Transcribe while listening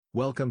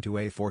Welcome to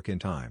A Fork in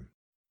Time,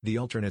 the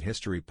alternate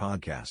history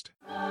podcast.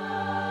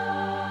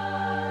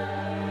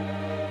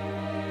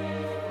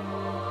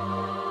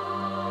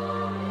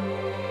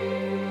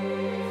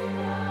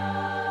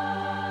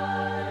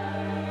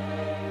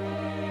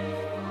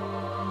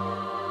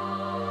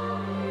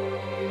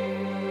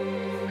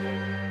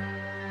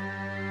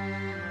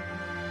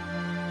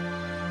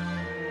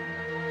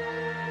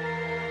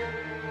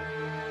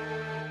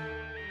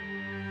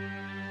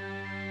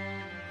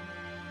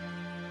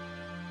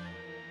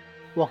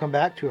 Welcome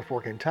back to A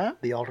Fork in Time,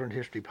 the alternate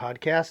history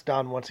podcast.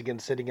 Don once again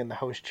sitting in the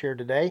host chair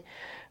today.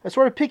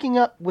 Sort of picking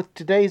up with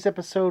today's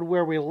episode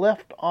where we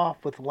left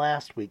off with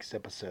last week's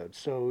episode.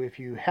 So if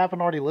you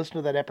haven't already listened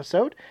to that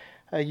episode,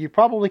 you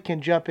probably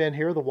can jump in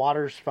here. The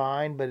water's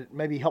fine, but it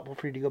may be helpful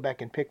for you to go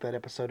back and pick that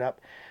episode up.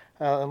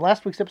 In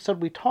last week's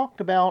episode, we talked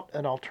about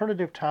an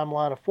alternative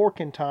timeline, a fork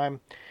in time,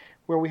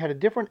 where we had a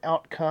different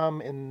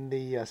outcome in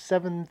the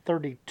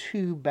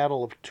 732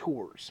 Battle of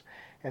Tours.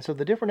 And so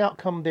the different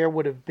outcome there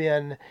would have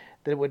been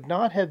that it would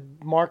not have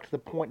marked the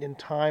point in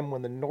time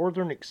when the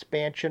northern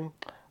expansion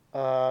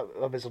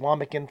of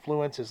Islamic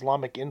influence,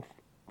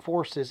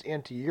 forces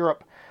into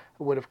Europe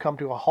would have come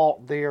to a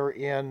halt there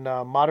in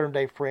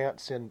modern-day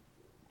France, in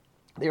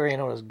the area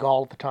known as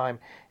Gaul at the time,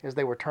 as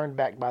they were turned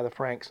back by the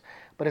Franks.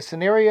 But a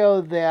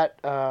scenario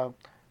that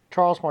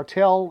Charles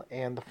Martel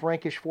and the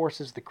Frankish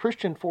forces, the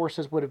Christian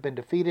forces, would have been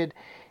defeated,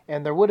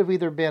 and there would have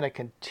either been a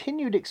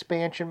continued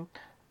expansion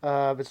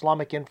of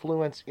Islamic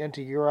influence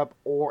into Europe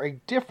or a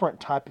different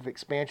type of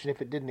expansion if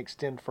it didn't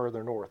extend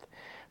further north.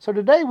 So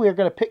today we are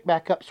going to pick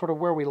back up sort of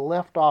where we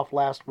left off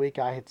last week.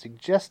 I had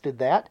suggested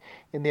that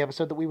in the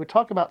episode that we would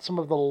talk about some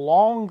of the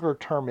longer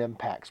term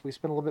impacts. We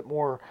spent a little bit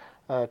more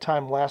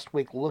time last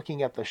week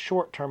looking at the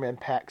short term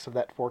impacts of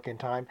that fork in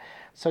time.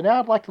 So now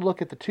I'd like to look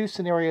at the two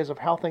scenarios of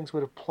how things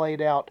would have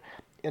played out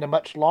in a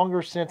much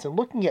longer sense and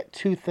looking at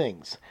two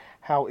things: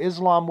 how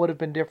Islam would have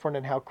been different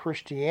and how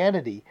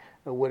Christianity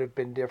would have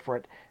been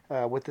different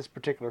with this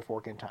particular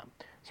fork in time.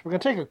 So we're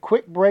going to take a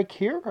quick break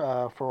here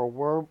for a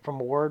word.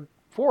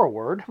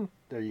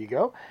 There you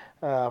go.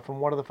 From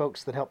one of the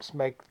folks that helps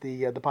make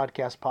the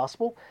podcast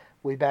possible.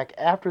 We'll be back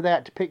after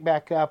that to pick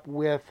back up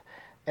with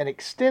an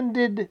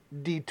extended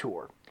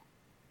detour.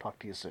 Talk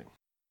to you soon.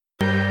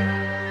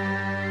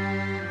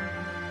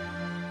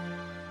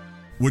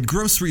 Would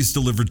groceries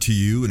delivered to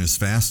you in as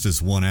fast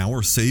as 1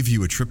 hour save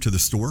you a trip to the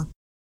store?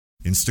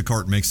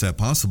 Instacart makes that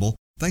possible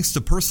thanks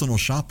to personal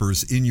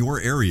shoppers in your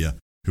area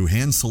who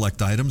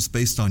hand-select items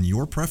based on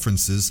your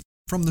preferences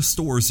from the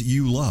stores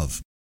you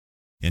love.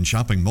 And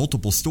shopping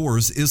multiple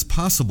stores is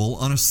possible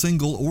on a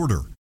single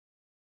order.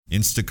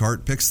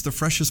 Instacart picks the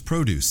freshest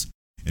produce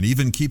and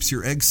even keeps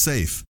your eggs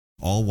safe,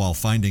 all while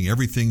finding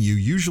everything you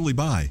usually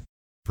buy,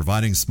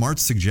 providing smart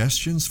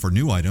suggestions for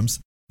new items,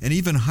 and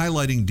even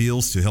highlighting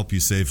deals to help you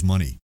save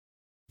money.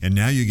 And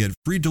now you get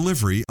free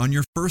delivery on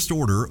your first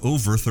order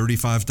over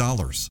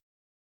 $35.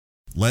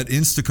 Let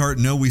Instacart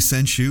know we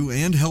sent you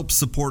and help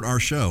support our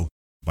show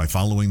by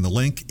following the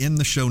link in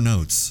the show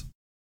notes.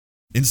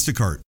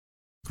 Instacart.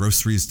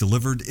 Groceries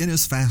delivered in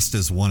as fast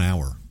as 1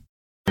 hour.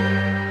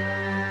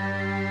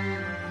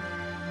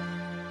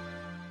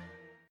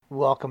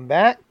 Welcome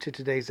back to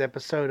today's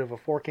episode of A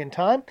Fork in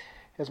Time.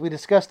 As we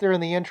discussed there in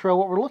the intro,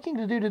 what we're looking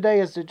to do today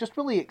is to just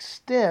really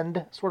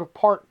extend sort of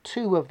part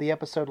two of the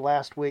episode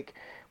last week,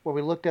 where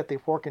we looked at the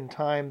fork in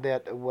time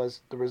that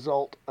was the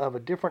result of a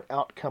different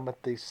outcome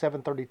at the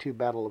 732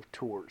 Battle of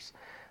Tours.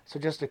 So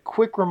just a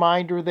quick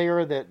reminder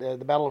there that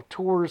the Battle of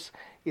Tours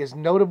is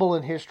notable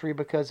in history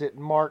because it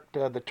marked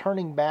the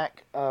turning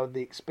back of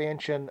the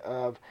expansion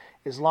of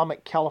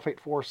Islamic Caliphate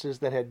forces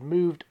that had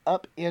moved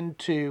up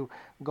into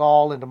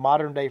Gaul, into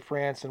modern-day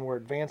France, and were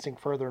advancing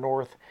further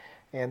north.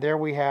 And there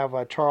we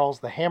have Charles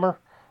the Hammer,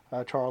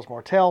 Charles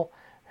Martel,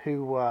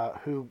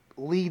 who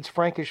leads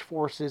Frankish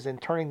forces in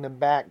turning them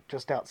back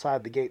just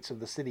outside the gates of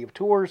the city of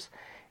Tours.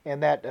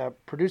 And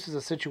that produces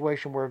a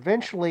situation where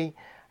eventually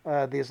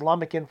the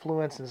Islamic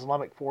influence and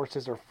Islamic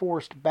forces are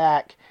forced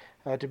back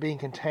to being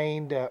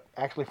contained,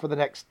 actually for the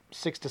next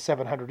 600 to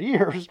 700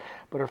 years,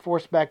 but are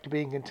forced back to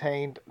being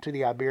contained to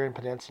the Iberian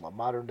Peninsula,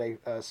 modern-day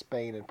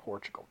Spain and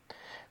Portugal.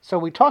 So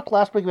we talked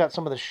last week about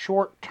some of the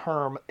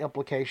short-term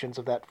implications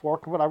of that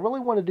fork, and what I really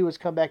want to do is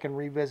come back and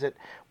revisit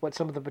what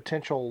some of the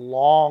potential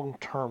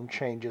long-term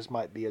changes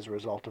might be as a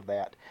result of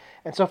that.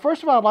 And so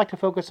first of all, I'd like to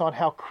focus on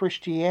how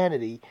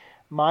Christianity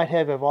might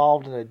have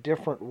evolved in a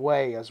different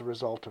way as a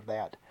result of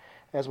that.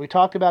 As we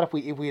talked about, if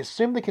we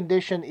assume the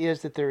condition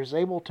is that there is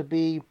able to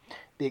be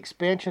the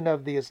expansion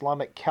of the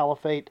Islamic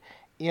Caliphate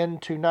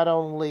into not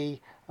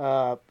only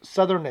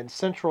southern and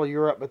central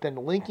Europe, but then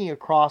linking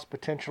across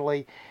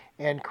potentially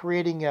and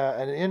creating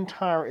an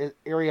entire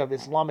area of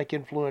Islamic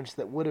influence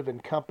that would have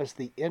encompassed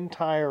the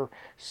entire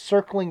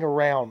circling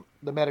around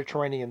the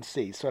Mediterranean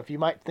Sea. So if you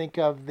might think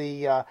of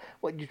the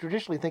what you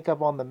traditionally think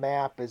of on the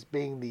map as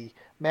being the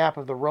map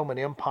of the Roman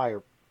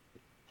Empire,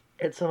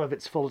 at some of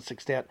its fullest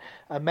extent,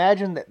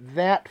 imagine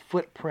that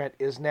footprint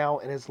is now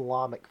an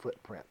Islamic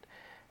footprint.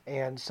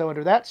 And so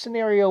under that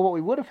scenario, what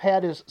we would have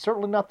had is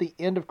certainly not the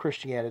end of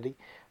Christianity,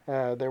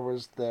 There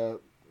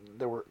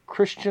were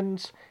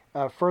Christians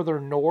further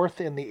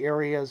north in the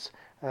areas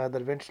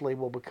that eventually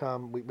will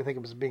become, we think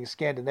it was being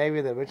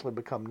Scandinavia, that eventually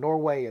become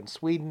Norway and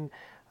Sweden,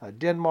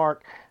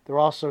 Denmark. There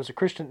also is a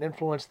Christian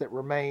influence that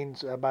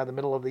remains by the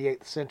middle of the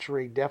 8th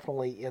century,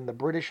 definitely in the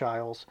British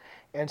Isles.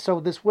 And so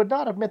this would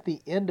not have meant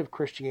the end of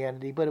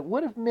Christianity, but it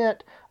would have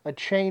meant a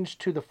change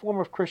to the form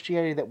of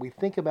Christianity that we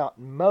think about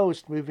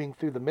most moving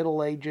through the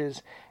Middle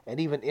Ages and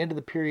even into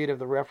the period of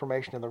the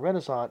Reformation and the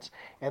Renaissance,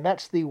 and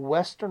that's the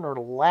Western or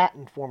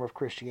Latin form of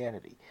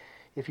Christianity.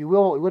 If you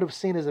will, what we would have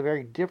seen as a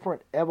very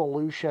different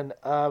evolution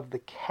of the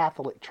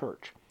Catholic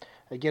Church.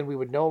 Again, we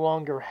would no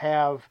longer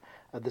have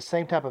the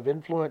same type of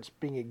influence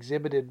being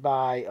exhibited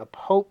by a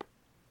pope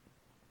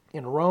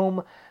in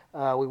Rome.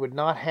 We would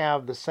not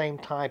have the same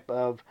type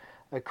of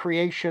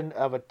creation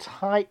of a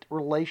tight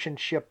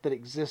relationship that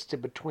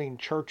existed between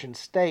church and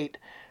state,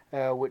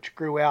 which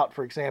grew out,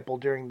 for example,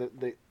 during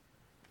the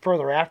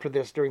further after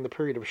this, during the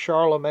period of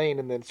Charlemagne,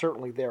 and then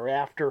certainly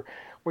thereafter,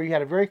 where you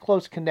had a very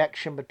close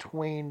connection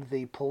between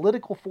the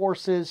political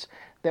forces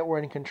that were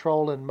in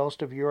control in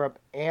most of Europe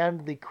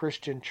and the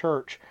Christian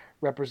church,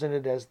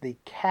 represented as the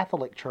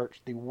Catholic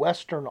Church, the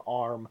Western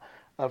arm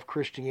of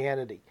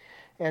Christianity.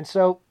 And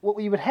so what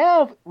we would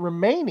have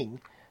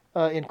remaining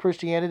in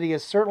Christianity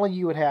is certainly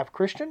you would have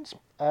Christians,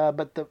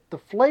 but the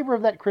flavor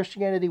of that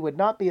Christianity would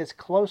not be as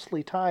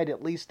closely tied,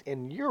 at least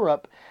in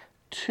Europe,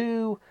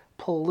 to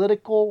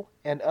political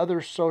and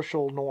other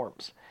social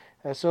norms.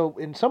 So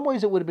in some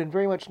ways it would have been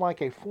very much like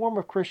a form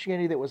of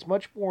Christianity that was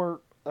much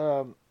more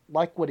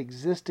like what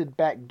existed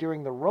back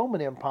during the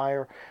Roman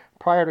Empire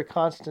prior to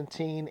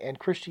Constantine and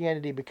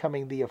Christianity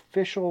becoming the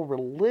official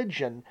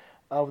religion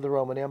of the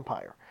Roman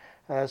Empire.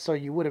 So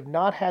you would have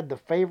not had the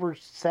favored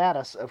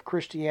status of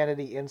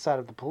Christianity inside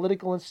of the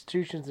political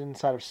institutions,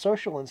 inside of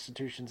social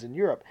institutions in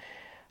Europe.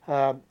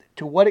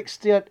 To what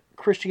extent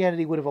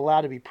Christianity would have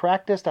allowed to be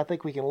practiced, I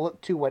think we can look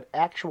to what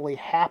actually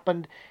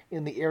happened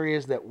in the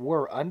areas that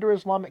were under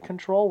Islamic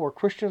control, where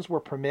Christians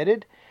were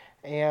permitted,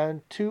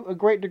 and to a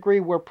great degree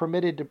were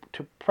permitted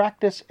to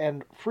practice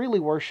and freely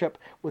worship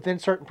within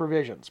certain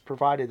provisions,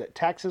 provided that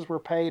taxes were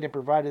paid and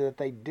provided that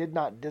they did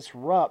not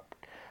disrupt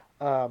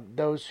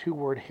those who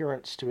were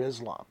adherents to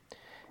Islam.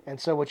 And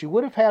so what you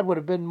would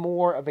have been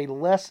more of a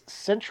less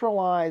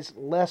centralized,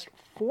 less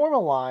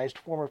formalized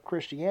form of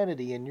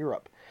Christianity in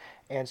Europe.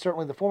 And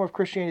certainly the form of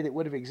Christianity that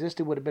would have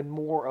existed would have been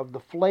more of the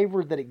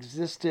flavor that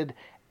existed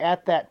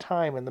at that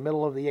time in the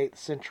middle of the 8th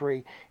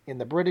century in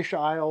the British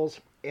Isles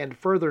and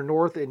further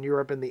north in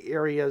Europe in the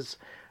areas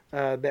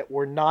that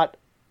were not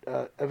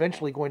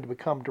eventually going to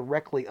become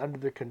directly under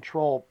the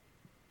control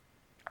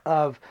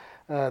of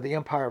the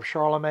Empire of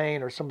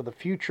Charlemagne or some of the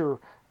future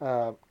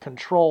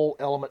control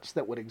elements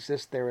that would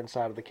exist there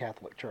inside of the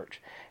Catholic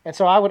Church. And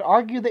so I would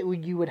argue that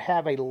you would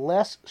have a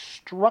less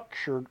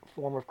structured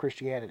form of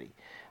Christianity.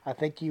 I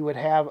think you would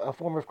have a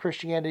form of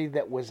Christianity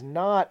that was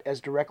not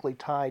as directly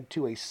tied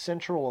to a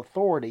central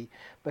authority,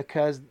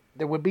 because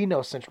there would be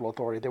no central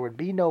authority. There would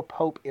be no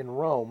pope in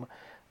Rome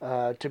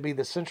to be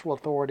the central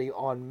authority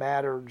on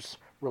matters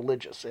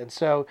religious. And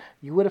so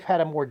you would have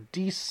had a more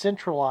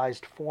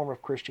decentralized form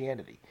of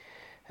Christianity.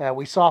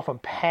 We saw from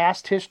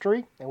past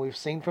history, and we've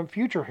seen from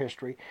future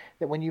history,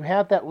 that when you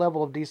have that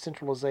level of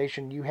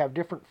decentralization, you have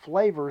different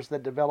flavors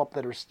that develop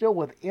that are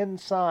still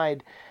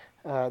inside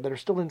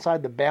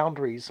the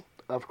boundaries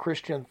of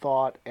Christian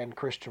thought and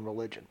Christian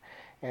religion.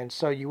 And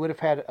so you would have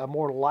had a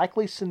more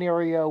likely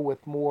scenario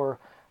with more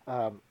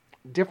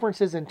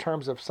differences in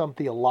terms of some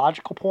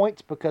theological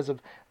points because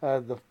of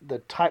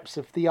the types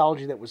of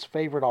theology that was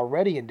favored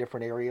already in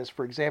different areas.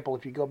 For example,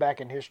 if you go back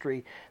in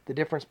history, the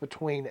difference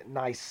between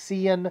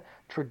Nicene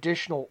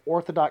traditional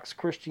Orthodox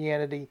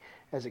Christianity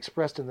as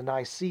expressed in the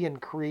Nicene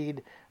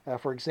Creed,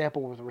 for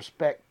example, with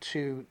respect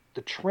to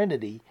the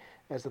Trinity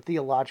as the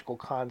theological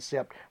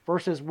concept,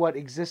 versus what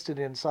existed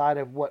inside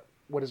of what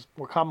is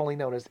more commonly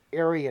known as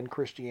Arian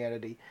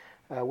Christianity,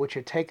 which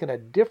had taken a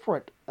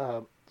different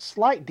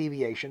slight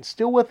deviation,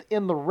 still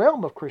within the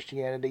realm of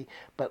Christianity,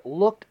 but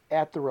looked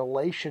at the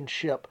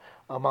relationship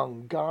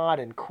among God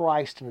and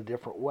Christ in a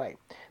different way.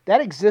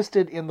 That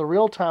existed in the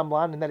real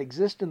timeline, and that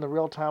exists in the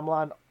real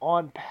timeline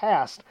on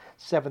past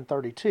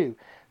 732.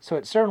 So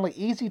it's certainly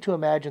easy to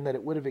imagine that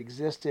it would have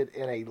existed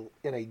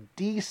in a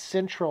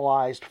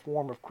decentralized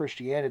form of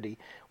Christianity,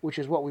 which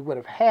is what we would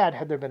have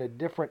had there been a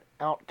different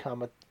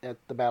outcome at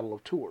the Battle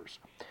of Tours.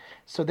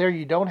 So there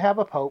you don't have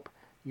a pope.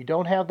 You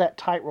don't have that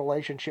tight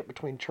relationship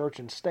between church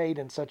and state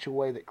in such a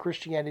way that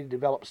Christianity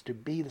develops to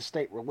be the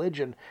state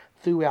religion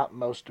throughout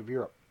most of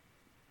Europe.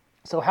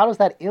 So how does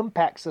that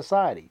impact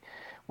society?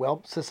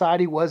 Well,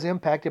 society was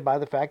impacted by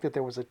the fact that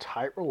there was a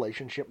tight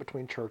relationship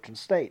between church and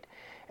state.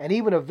 And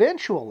even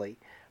eventually,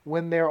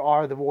 when there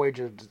are the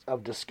voyages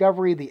of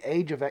discovery, the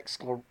age of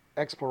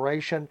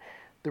exploration,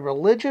 the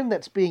religion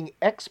that's being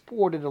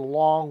exported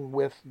along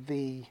with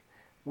the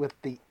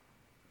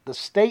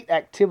state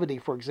activity,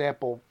 for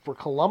example, for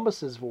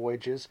Columbus's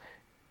voyages,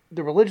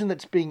 the religion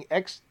that's being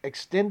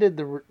extended,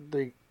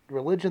 the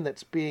religion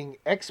that's being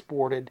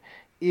exported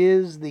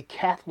is the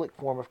Catholic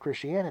form of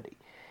Christianity.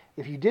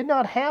 If you did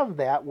not have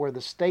that, where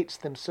the states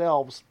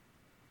themselves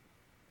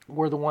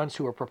were the ones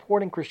who were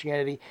purporting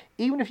Christianity,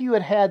 even if you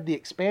had had the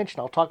expansion,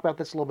 I'll talk about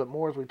this a little bit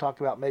more as we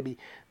talk about maybe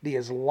the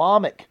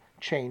Islamic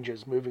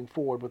changes moving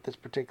forward with this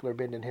particular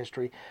bend in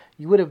history,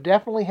 you would have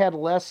definitely had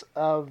less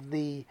of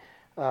the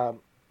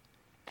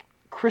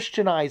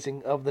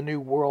Christianizing of the New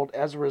World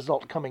as a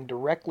result coming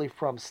directly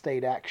from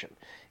state action.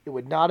 It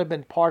would not have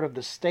been part of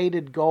the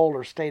stated goal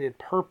or stated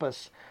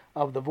purpose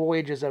of the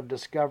voyages of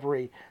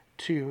discovery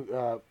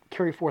to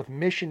carry forth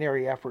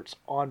missionary efforts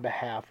on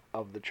behalf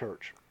of the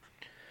church.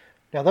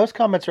 Now, those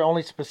comments are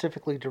only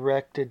specifically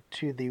directed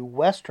to the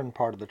Western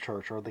part of the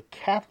church, or the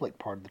Catholic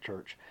part of the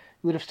church.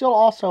 You would have still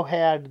also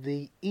had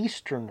the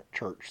Eastern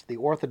church, the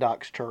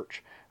Orthodox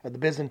church, the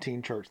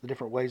Byzantine church, the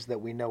different ways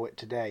that we know it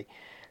today.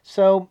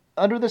 So,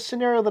 under the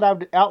scenario that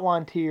I've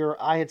outlined here,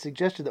 I had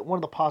suggested that one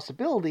of the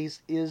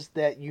possibilities is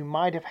that you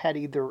might have had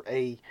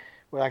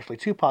actually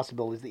two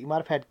possibilities, that you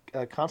might have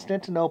had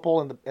Constantinople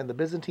and the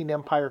Byzantine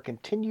Empire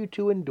continue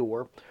to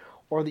endure,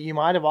 or that you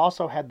might have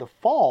also had the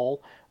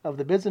fall of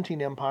the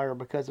Byzantine Empire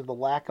because of the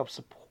lack of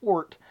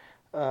support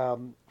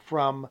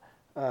from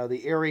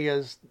the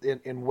areas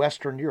in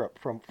Western Europe,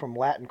 from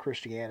Latin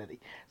Christianity.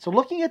 So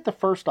looking at the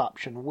first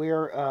option,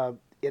 where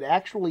it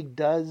actually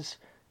does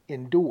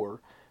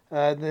endure,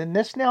 then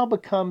this now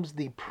becomes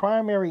the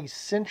primary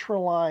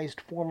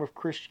centralized form of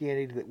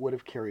Christianity that would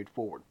have carried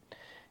forward.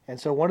 And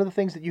so one of the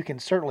things that you can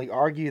certainly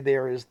argue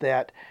there is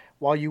that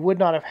while you would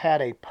not have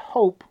had a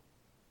pope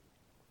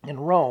in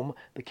Rome,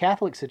 the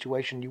Catholic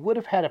situation, you would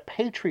have had a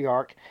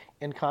patriarch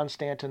in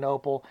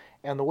Constantinople,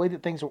 and the way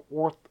that things are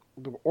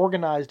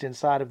organized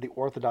inside of the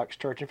Orthodox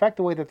Church, in fact,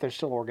 the way that they're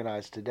still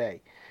organized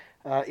today.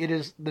 It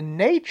is the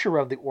nature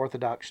of the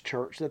Orthodox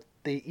Church that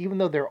even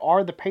though there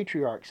are the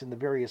patriarchs in the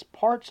various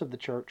parts of the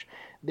church,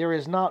 there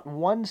is not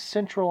one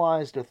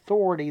centralized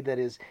authority that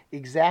is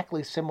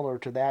exactly similar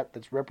to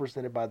that's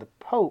represented by the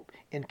Pope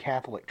in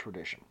Catholic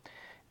tradition.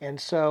 And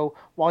so,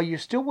 while you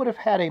still would have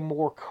had a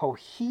more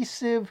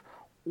cohesive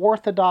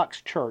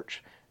Orthodox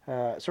Church,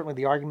 certainly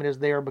the argument is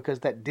there because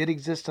that did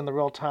exist in the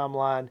real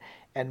timeline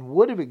and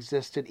would have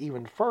existed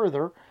even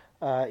further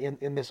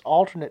in this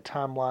alternate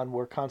timeline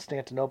where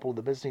Constantinople,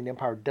 the Byzantine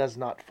Empire, does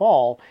not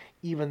fall,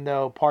 even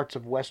though parts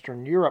of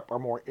Western Europe are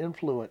more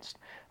influenced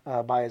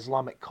by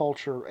Islamic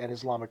culture and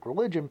Islamic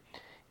religion,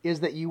 is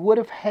that you would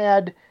have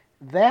had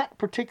that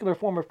particular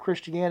form of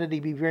Christianity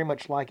be very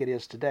much like it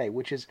is today,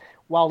 which is,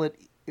 while it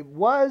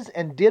was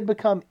and did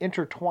become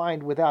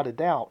intertwined without a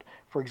doubt,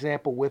 for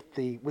example, with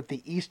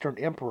the Eastern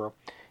Emperor,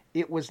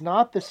 it was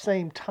not the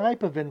same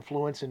type of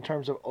influence in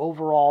terms of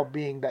overall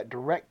being that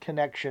direct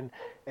connection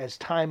as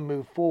time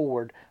moved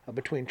forward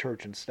between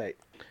church and state.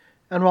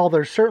 And while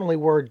there certainly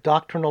were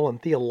doctrinal and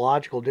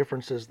theological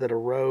differences that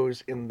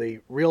arose in the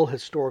real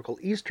historical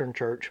Eastern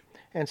Church,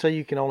 and so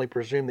you can only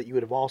presume that you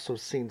would have also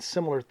seen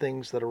similar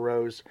things that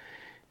arose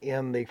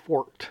in the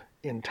forked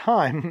in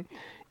time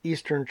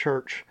Eastern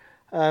Church,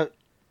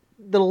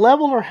 the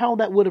level or how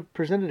that would have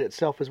presented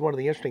itself is one of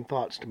the interesting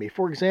thoughts to me.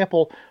 For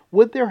example,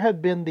 would there have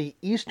been the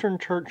Eastern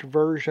Church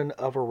version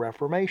of a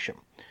Reformation?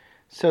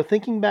 So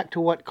thinking back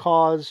to what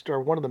caused, or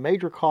one of the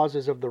major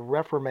causes of the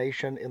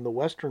Reformation in the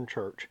Western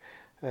Church,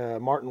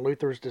 Martin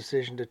Luther's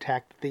decision to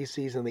attack the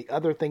theses and the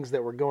other things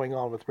that were going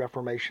on with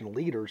Reformation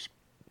leaders,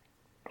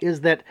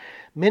 is that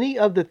many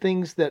of the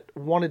things that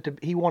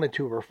he wanted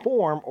to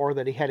reform or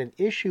that he had an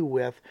issue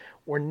with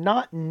were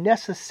not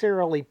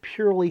necessarily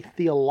purely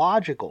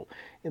theological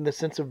in the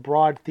sense of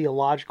broad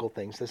theological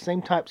things. The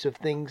same types of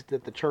things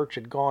that the church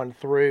had gone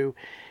through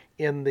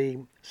in the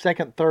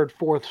 2nd, 3rd,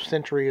 4th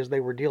century as they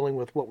were dealing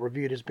with what were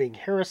viewed as being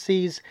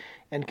heresies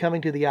and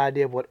coming to the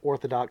idea of what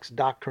orthodox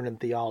doctrine and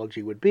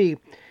theology would be.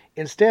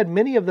 Instead,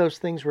 many of those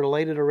things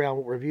related around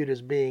what were viewed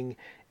as being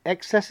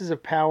excesses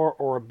of power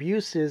or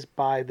abuses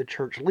by the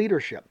church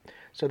leadership.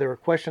 So there were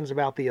questions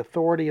about the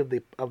authority of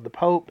the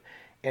Pope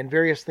and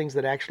various things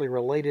that actually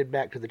related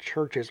back to the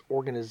church's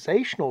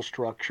organizational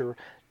structure,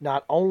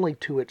 not only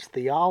to its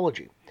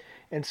theology.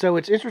 And so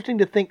it's interesting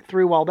to think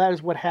through, while that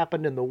is what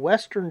happened in the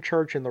Western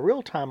Church in the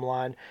real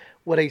timeline,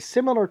 would a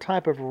similar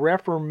type of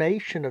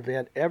Reformation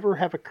event ever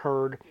have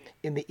occurred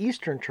in the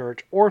Eastern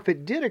Church? Or if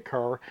it did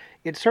occur,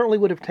 it certainly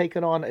would have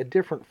taken on a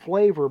different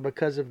flavor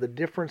because of the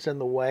difference in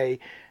the way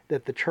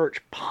that the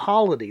church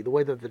polity, the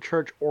way that the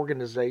church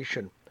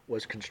organization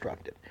was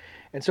constructed.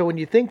 And so when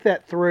you think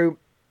that through,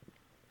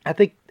 I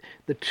think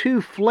the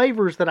two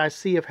flavors that I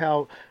see of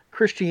how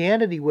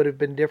Christianity would have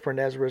been different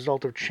as a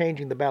result of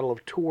changing the Battle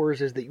of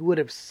Tours is that you would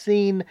have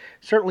seen,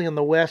 certainly in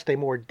the West, a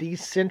more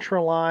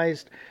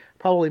decentralized,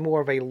 probably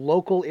more of a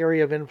local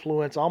area of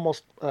influence,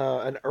 almost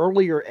an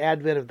earlier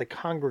advent of the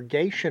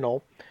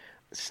congregational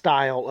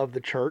style of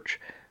the church,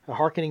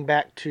 hearkening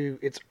back to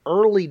its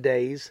early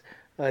days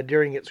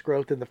during its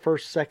growth in the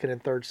 1st, 2nd,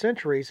 and 3rd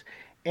centuries.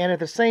 And at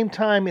the same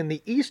time, in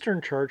the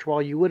Eastern Church,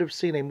 while you would have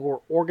seen a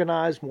more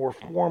organized, more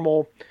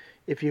formal,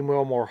 if you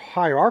will, more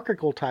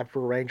hierarchical type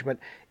of arrangement,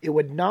 it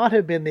would not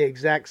have been the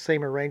exact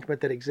same arrangement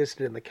that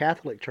existed in the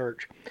Catholic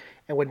Church.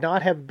 and would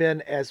not have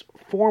been as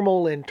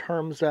formal in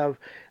terms of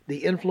the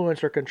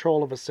influence or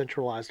control of a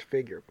centralized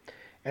figure.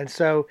 And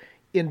so,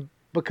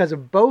 because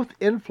of both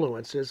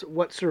influences,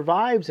 what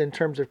survives in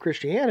terms of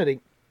Christianity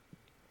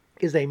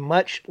is a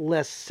much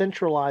less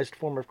centralized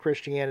form of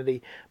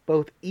Christianity,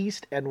 both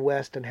east and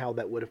west, and how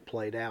that would have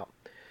played out.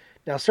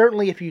 Now,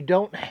 certainly, if you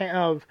don't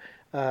have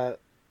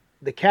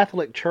the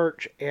Catholic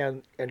Church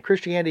and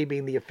Christianity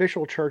being the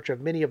official church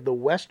of many of the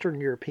Western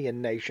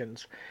European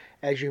nations,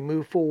 as you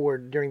move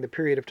forward during the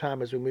period of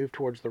time as we move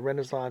towards the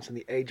Renaissance and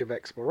the Age of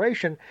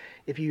Exploration,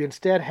 if you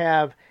instead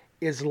have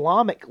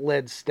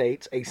Islamic-led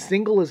states, a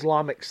single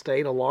Islamic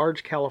state, a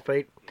large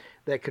caliphate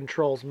that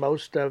controls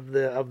most of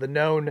the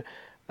known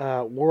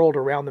world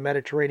around the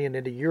Mediterranean,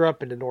 into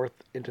Europe,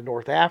 into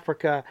North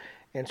Africa,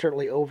 and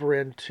certainly over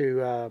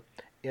into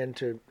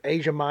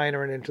Asia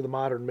Minor and into the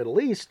modern Middle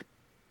East,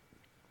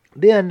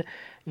 then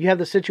you have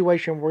the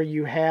situation where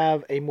you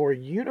have a more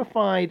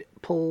unified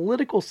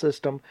political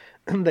system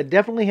that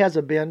definitely has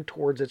a bend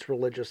towards its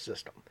religious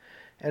system.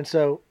 And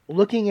so,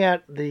 looking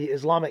at the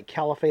Islamic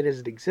Caliphate as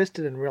it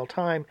existed in real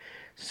time,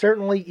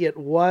 certainly it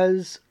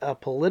was a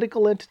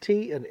political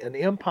entity, an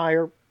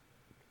empire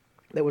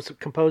that was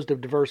composed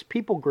of diverse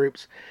people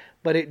groups,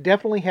 but it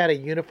definitely had a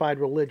unified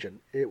religion.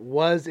 It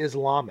was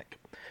Islamic.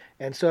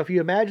 And so if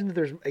you imagine that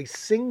there's a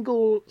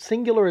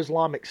singular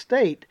Islamic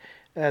state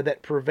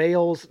that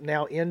prevails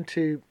now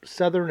into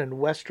southern and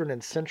western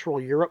and central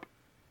Europe,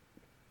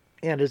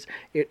 and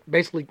it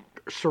basically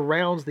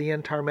surrounds the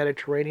entire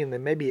Mediterranean,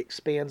 then maybe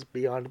expands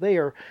beyond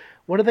there,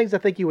 one of the things I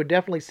think you would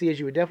definitely see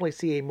is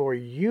a more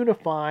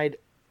unified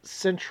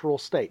central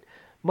state,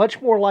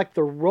 much more like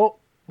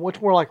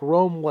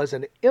Rome was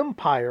an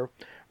empire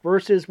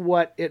versus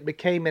what it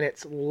became in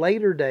its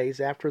later days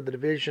after the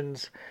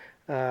divisions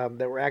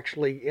that were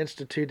actually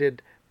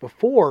instituted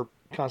before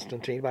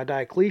Constantine by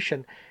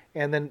Diocletian,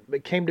 and then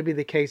it came to be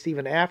the case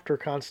even after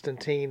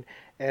Constantine,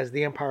 as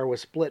the empire was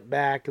split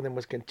back and then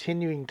was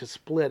continuing to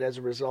split as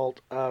a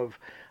result of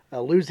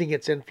losing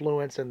its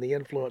influence and the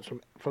influence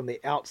from the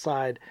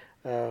outside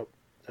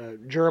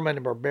German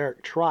and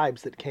barbaric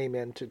tribes that came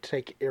in to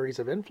take areas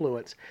of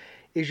influence,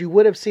 is you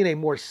would have seen a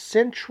more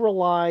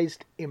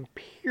centralized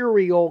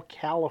imperial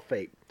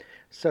caliphate.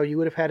 So you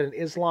would have had an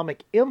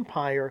Islamic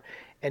empire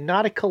and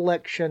not a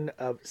collection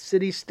of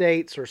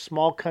city-states or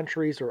small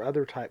countries or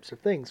other types of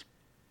things.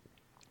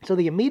 So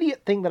the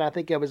immediate thing that I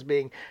think of as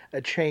being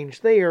a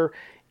change there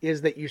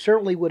is that you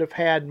certainly would have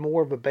had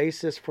more of a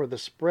basis for the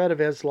spread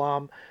of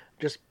Islam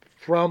just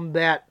from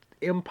that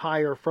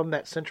empire, from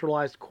that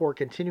centralized core,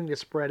 continuing to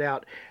spread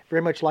out,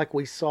 very much like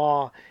we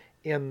saw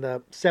in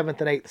the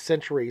 7th and 8th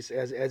centuries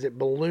as it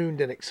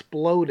ballooned and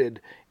exploded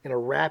in a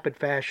rapid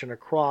fashion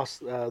across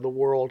the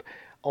world,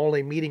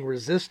 only meeting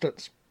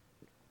resistance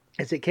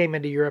as it came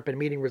into Europe and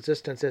meeting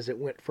resistance as it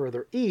went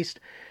further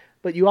east.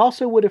 But you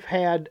also would have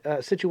had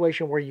a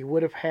situation where you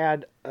would have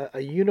had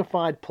a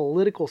unified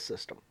political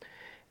system.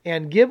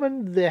 And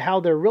given how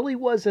there really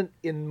wasn't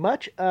in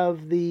much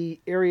of the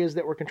areas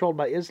that were controlled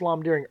by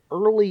Islam during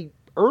early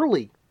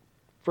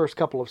first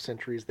couple of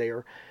centuries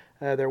there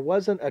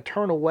wasn't a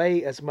turn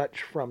away as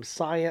much from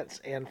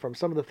science and from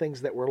some of the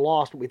things that were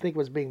lost, what we think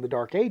was being the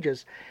Dark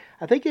Ages.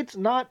 I think it's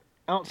not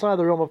outside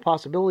the realm of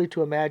possibility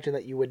to imagine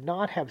that you would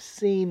not have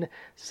seen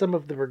some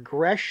of the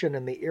regression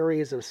in the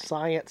areas of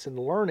science and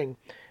learning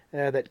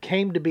that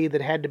came to be,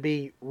 that had to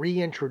be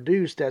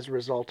reintroduced as a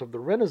result of the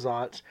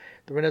Renaissance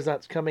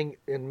coming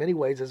in many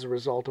ways as a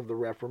result of the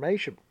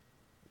Reformation.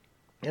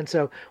 And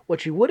so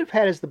what you would have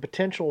had is the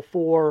potential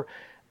for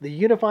the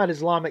unified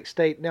Islamic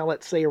state, now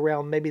let's say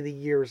around maybe the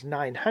years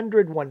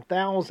 900,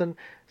 1000,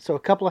 so a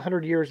couple of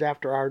hundred years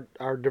after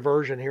our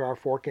diversion here, our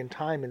fork in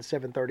time in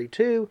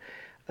 732,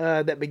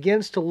 that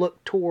begins to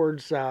look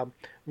towards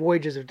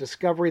voyages of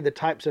discovery, the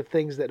types of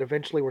things that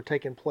eventually were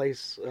taking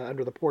place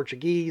under the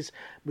Portuguese,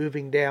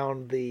 moving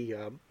down the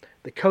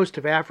coast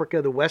of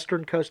Africa, the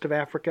western coast of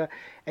Africa.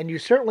 And you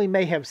certainly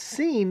may have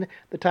seen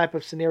the type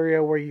of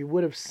scenario where you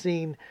would have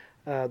seen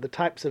the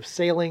types of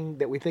sailing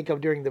that we think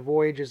of during the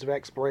voyages of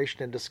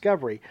exploration and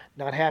discovery,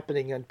 not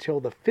happening until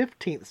the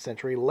 15th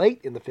century,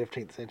 late in the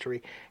 15th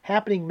century,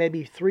 happening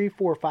maybe 300,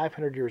 400,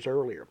 500 years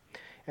earlier.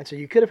 And so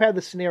you could have had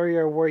the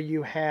scenario where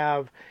you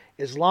have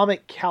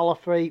Islamic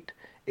Caliphate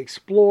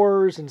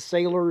explorers and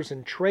sailors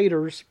and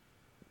traders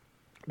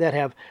that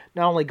have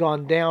not only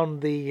gone down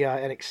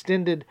an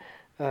extended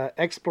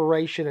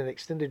exploration and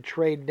extended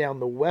trade down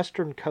the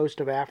western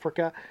coast of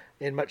Africa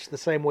in much the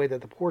same way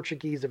that the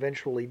Portuguese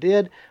eventually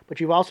did, but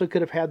you also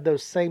could have had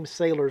those same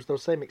sailors,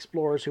 those same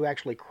explorers who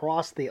actually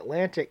crossed the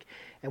Atlantic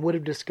and would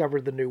have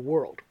discovered the New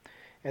World.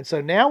 And so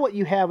now what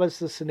you have is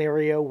the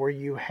scenario where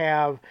you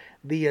have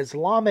the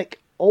Islamic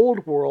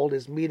Old World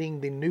is meeting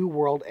the New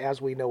World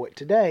as we know it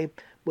today,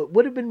 but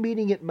would have been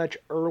meeting it much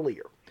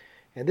earlier.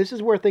 And this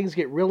is where things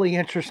get really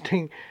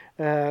interesting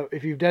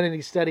if you've done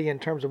any study in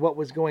terms of what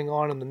was going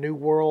on in the New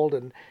World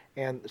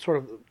and sort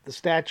of the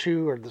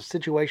statue or the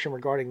situation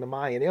regarding the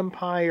Mayan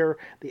Empire,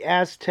 the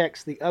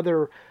Aztecs, the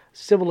other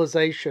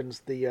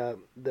civilizations, the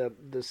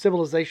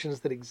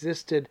civilizations that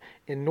existed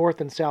in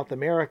North and South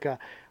America,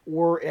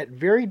 were at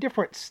very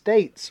different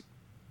states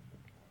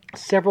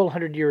several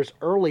hundred years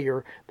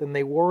earlier than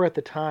they were at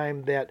the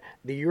time that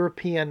the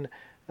European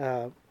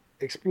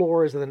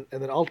explorers and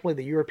then ultimately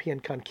the European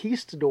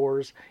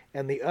conquistadors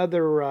and the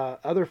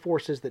other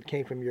forces that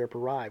came from Europe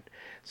arrived.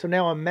 So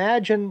now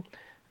imagine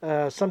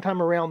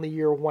sometime around the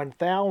year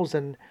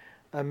 1000,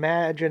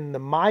 imagine the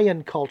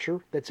Mayan culture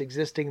that's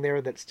existing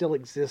there, that still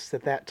exists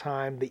at that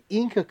time, the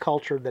Inca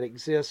culture that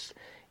exists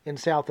in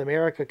South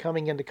America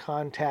coming into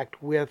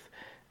contact with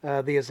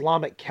the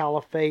Islamic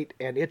Caliphate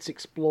and its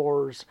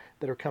explorers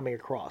that are coming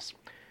across.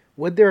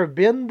 Would there have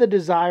been the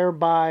desire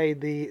by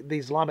the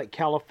Islamic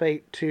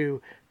Caliphate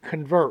to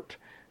convert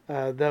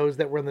those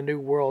that were in the New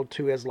World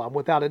to Islam?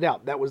 Without a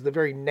doubt. That was the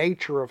very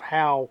nature of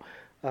how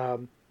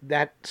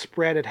that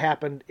spread had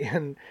happened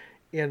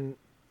in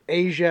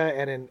Asia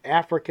and in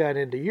Africa and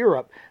into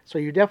Europe. So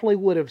you definitely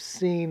would have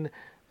seen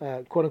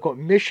quote-unquote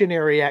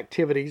missionary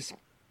activities,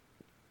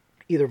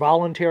 either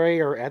voluntary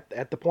or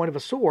at the point of a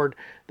sword,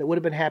 that would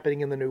have been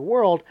happening in the New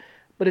World.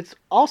 But it's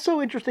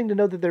also interesting to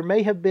know that there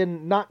may have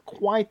been not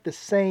quite the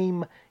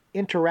same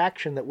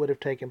interaction that would have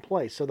taken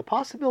place. So the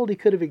possibility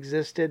could have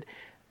existed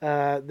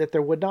that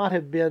there would not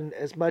have been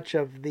as much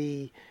of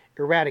the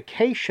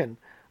eradication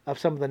of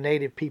some of the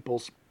native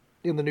peoples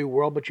in the New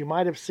World, but you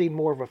might have seen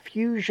more of a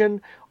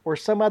fusion or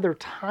some other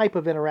type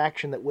of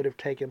interaction that would have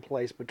taken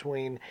place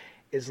between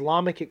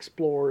Islamic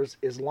explorers,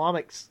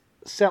 Islamic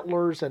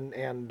settlers,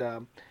 and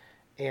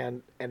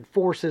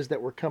forces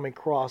that were coming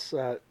across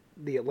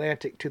the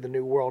Atlantic to the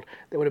New World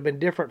that would have been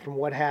different from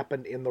what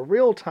happened in the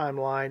real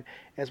timeline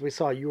as we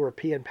saw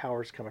European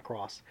powers come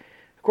across.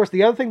 Of course,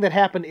 the other thing that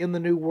happened in the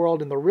New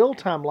World in the real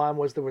timeline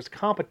was there was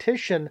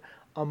competition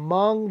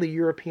among the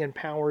European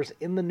powers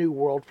in the New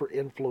World for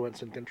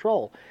influence and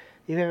control.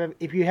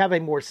 If you have a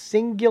more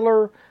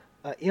singular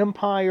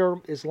empire,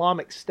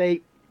 Islamic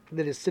state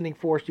that is sending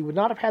force, you would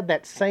not have had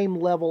that same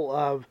level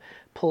of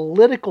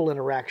political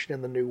interaction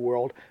in the New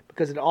World,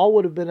 because it all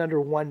would have been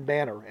under one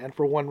banner, and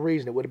for one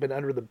reason. It would have been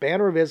under the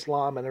banner of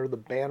Islam and under the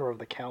banner of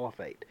the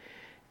Caliphate.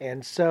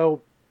 And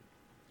so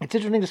it's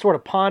interesting to sort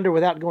of ponder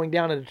without going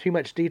down into too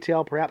much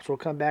detail. Perhaps we'll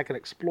come back and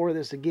explore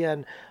this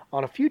again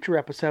on a future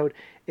episode.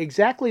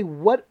 Exactly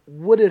what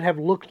would it have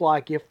looked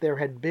like if there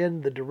had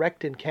been the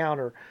direct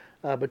encounter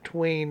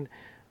between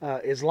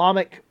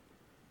Islamic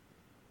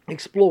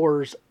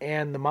explorers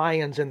and the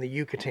Mayans in the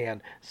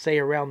Yucatan, say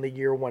around the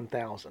year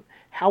 1000?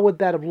 How would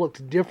that have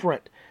looked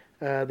different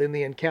than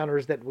the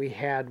encounters that we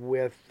had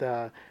with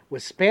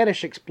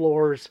Spanish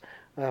explorers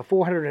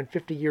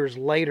 450 years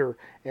later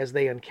as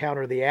they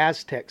encounter the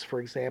Aztecs, for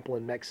example,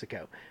 in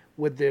Mexico?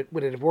 Would it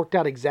have worked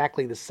out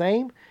exactly the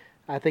same?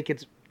 I think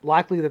it's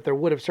likely that there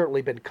would have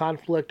certainly been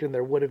conflict, and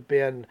there would have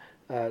been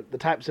the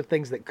types of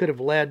things that could have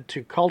led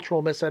to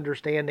cultural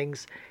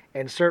misunderstandings,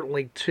 and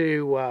certainly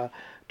to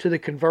the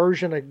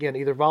conversion, again,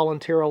 either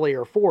voluntarily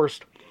or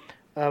forced,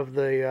 of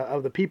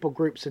the people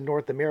groups in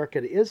North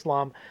America to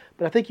Islam.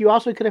 But I think you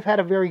also could have had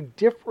a very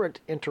different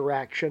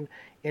interaction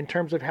in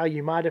terms of how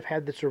you might have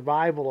had the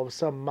survival of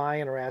some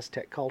Mayan or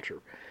Aztec culture.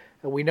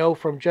 We know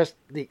from just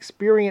the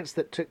experience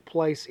that took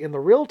place in the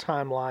real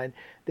timeline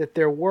that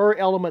there were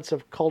elements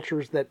of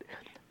cultures that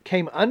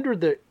came under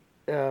the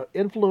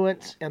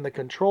influence and the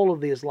control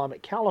of the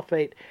Islamic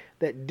Caliphate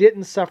that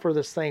didn't suffer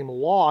the same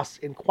loss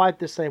in quite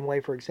the same way,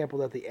 for example,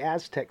 that the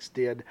Aztecs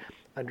did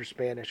under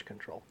Spanish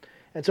control.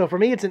 And so for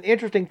me, it's an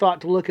interesting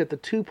thought to look at the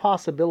two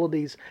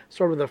possibilities,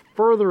 sort of the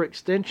further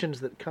extensions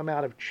that come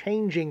out of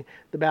changing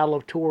the Battle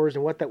of Tours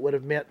and what that would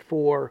have meant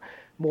for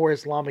more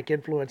Islamic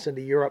influence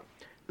into Europe.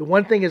 The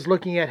one thing is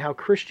looking at how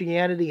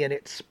Christianity and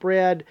its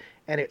spread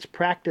and its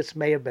practice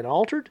may have been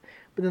altered.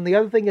 But then the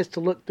other thing is to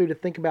look through to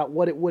think about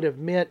what it would have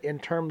meant in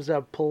terms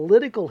of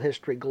political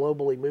history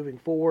globally moving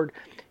forward,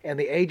 and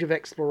the age of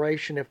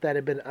exploration, if that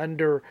had been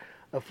under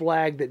a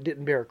flag that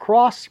didn't bear a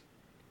cross,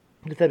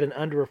 if that had been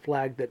under a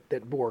flag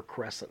that bore a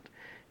crescent,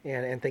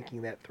 and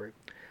thinking that through.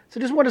 So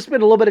just want to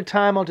spend a little bit of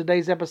time on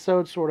today's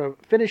episode sort of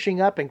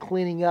finishing up and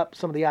cleaning up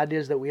some of the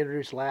ideas that we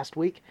introduced last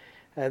week.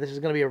 This is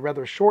going to be a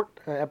rather short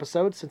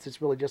episode, since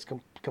it's really just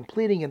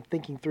completing and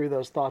thinking through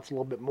those thoughts a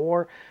little bit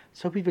more.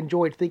 So hope you've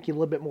enjoyed thinking a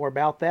little bit more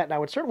about that. And I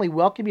would certainly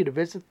welcome you to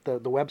visit the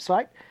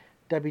website,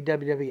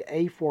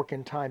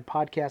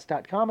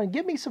 www.aforkandtimepodcast.com, and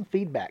give me some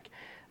feedback.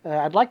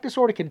 I'd like to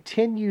sort of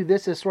continue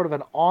this as sort of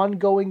an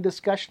ongoing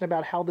discussion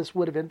about how this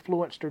would have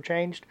influenced or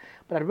changed,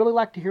 but I'd really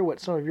like to hear what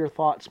some of your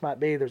thoughts might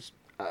be. There's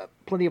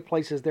plenty of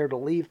places there to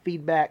leave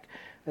feedback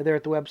there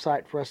at the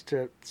website for us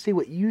to see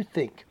what you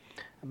think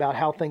about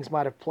how things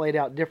might have played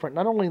out different,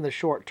 not only in the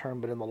short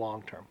term, but in the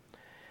long term.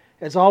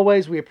 As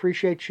always, we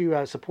appreciate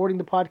you supporting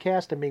the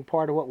podcast and being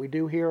part of what we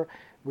do here.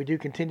 We do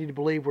continue to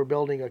believe we're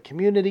building a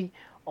community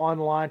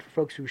online for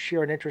folks who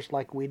share an interest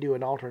like we do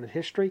in alternate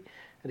history.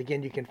 And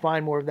again, you can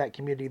find more of that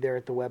community there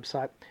at the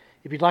website.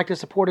 If you'd like to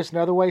support us in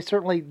other ways,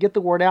 certainly get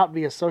the word out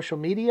via social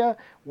media,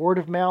 word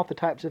of mouth, the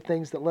types of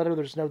things that let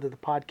others know that the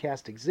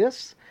podcast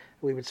exists.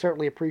 We would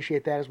certainly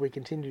appreciate that as we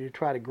continue to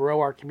try to grow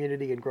our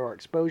community and grow our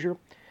exposure.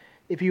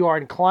 If you are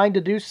inclined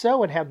to do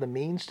so and have the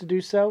means to do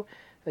so,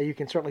 you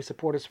can certainly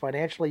support us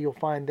financially. You'll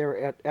find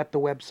there at the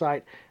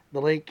website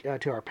the link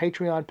to our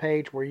Patreon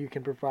page where you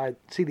can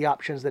see the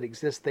options that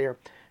exist there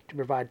to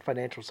provide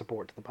financial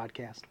support to the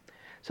podcast.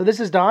 So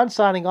this is Don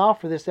signing off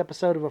for this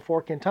episode of A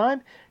Fork in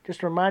Time.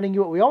 Just reminding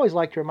you what we always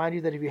like to remind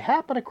you, that if you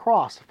happen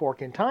across a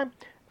fork in time,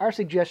 our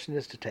suggestion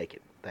is to take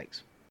it.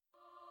 Thanks.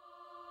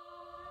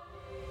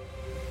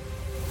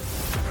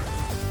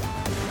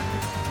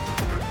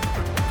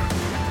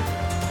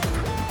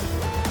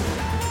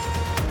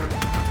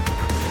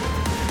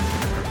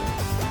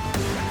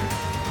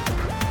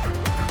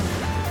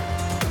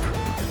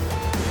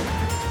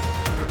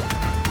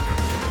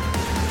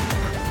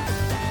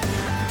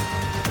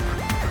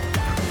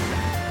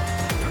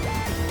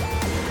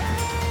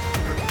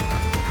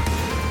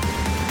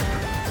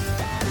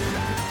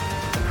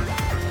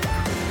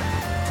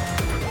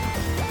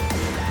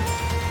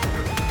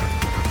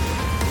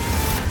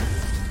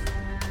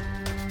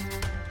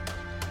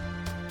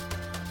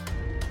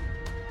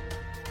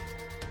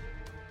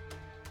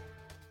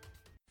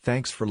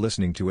 Thanks for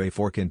listening to A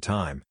Fork in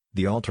Time,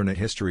 the alternate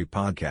history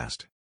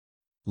podcast.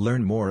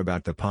 Learn more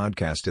about the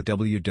podcast at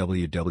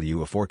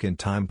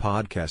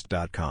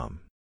www.aforkintimepodcast.com.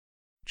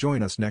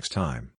 Join us next time.